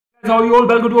How you all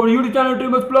welcome to our YouTube channel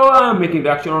Dreamers Flow. I am making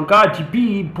reaction on Cardi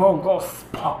B Bongos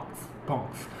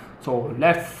Bongos. So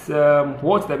let's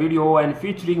watch the video and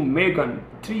featuring Megan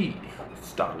 3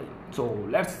 Stallion. So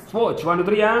let's watch 1, 2,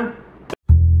 3 and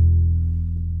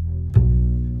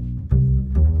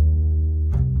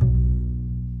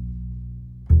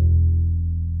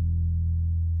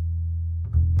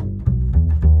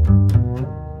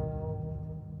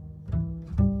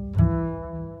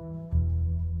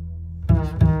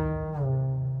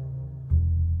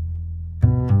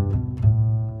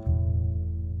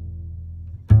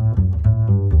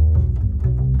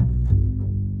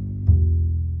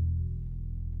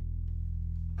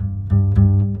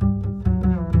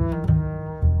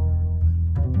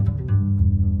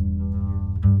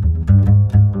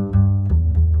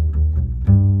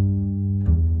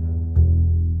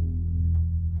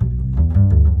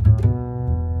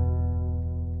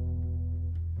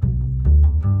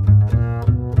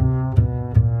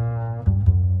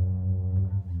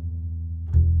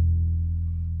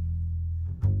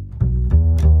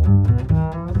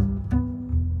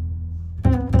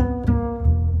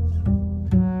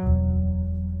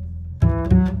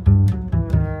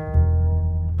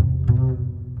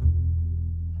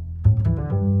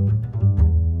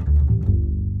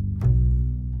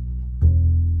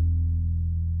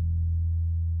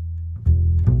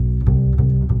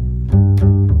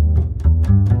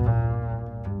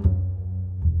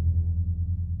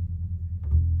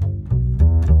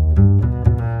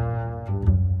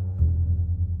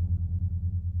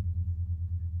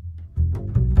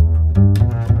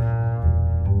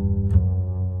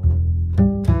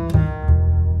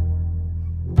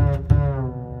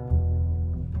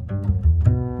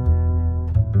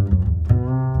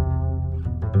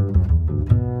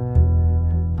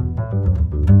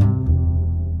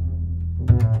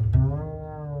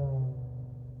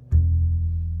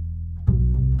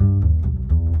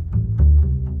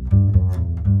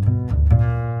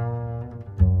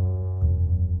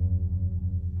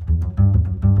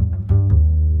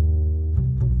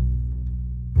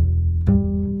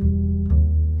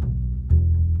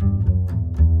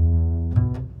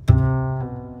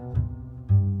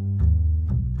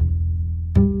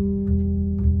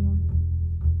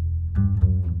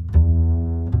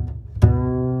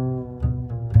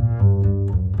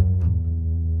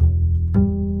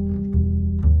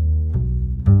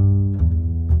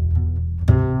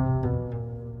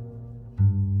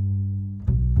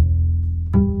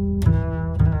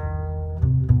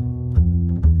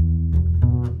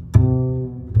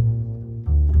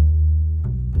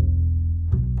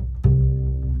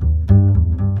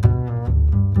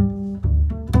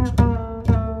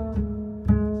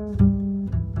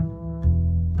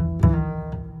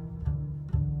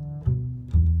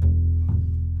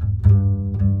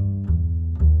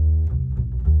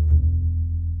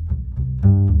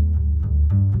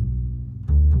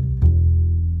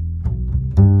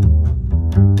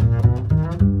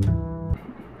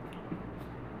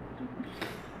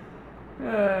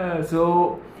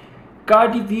so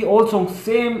Cardi B all songs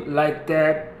same like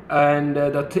that, and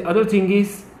the other thing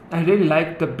is I really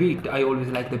like the beat. I always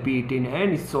like the beat in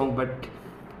any song, but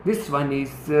this one is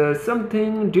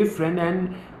something different.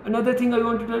 And another thing I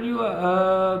want to tell you,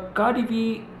 Cardi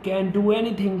B can do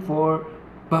anything for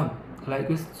bum. Like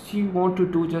if she want to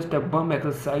do just a bum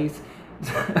exercise,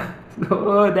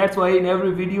 so that's why in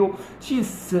every video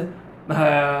she's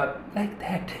like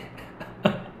that.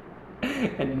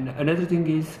 And another thing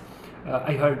is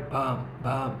I heard bum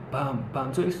bum bum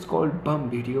bum, so it's called bum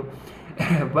video.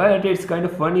 But it's kind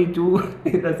of funny too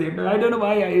at the same time. I don't know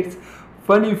why it's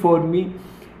funny for me.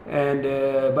 And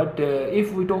but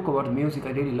if we talk about music,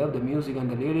 I really love the music and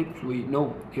the lyrics. We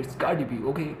know it's Cardi B.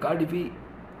 Okay, Cardi B,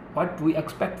 what we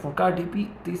expect for Cardi B,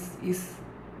 this is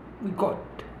we got.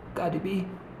 Cardi B,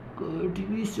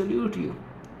 salute you,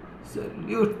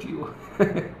 salute you.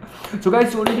 So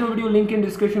guys, original video link in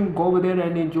description. Go over there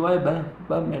and enjoy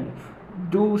bum and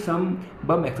do some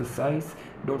bum exercise.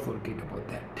 Don't forget about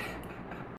that.